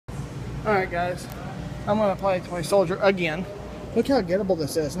Alright guys, I'm going to play Toy Soldier again. Look how gettable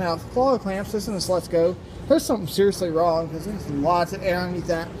this is. Now, claw clamps, this is Let's Go. There's something seriously wrong because there's lots of air underneath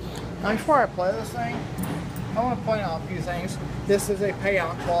that. Now, before I play this thing, I want to point out a few things. This is a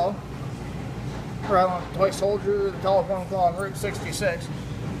payout claw. Right on Toy Soldier, the telephone claw on Route 66.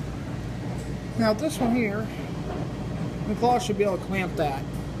 Now, this one here, the claw should be able to clamp that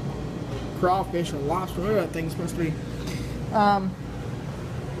crawfish or lobster, whatever that thing's supposed to be.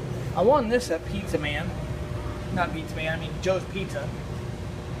 I won this at Pizza Man. Not Pizza Man, I mean Joe's Pizza.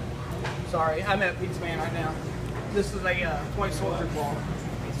 Sorry, I'm at Pizza Man right now. This is a Toy Soldier claw.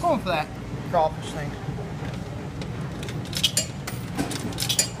 Going for that crawfish thing.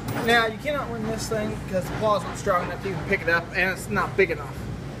 Now, you cannot win this thing because the claw's not strong enough to even pick it up, and it's not big enough.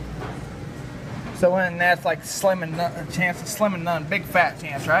 So winning that's like slim and none, a chance of slim and none, big fat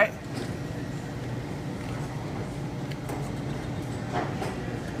chance, right?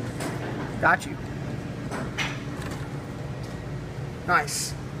 Got you.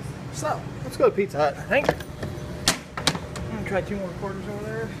 Nice. So, let's go to Pizza Hut, I think. I'm gonna try 2 more quarters over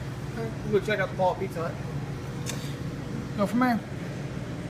there. We'll check out the ball at Pizza Hut. Go from there.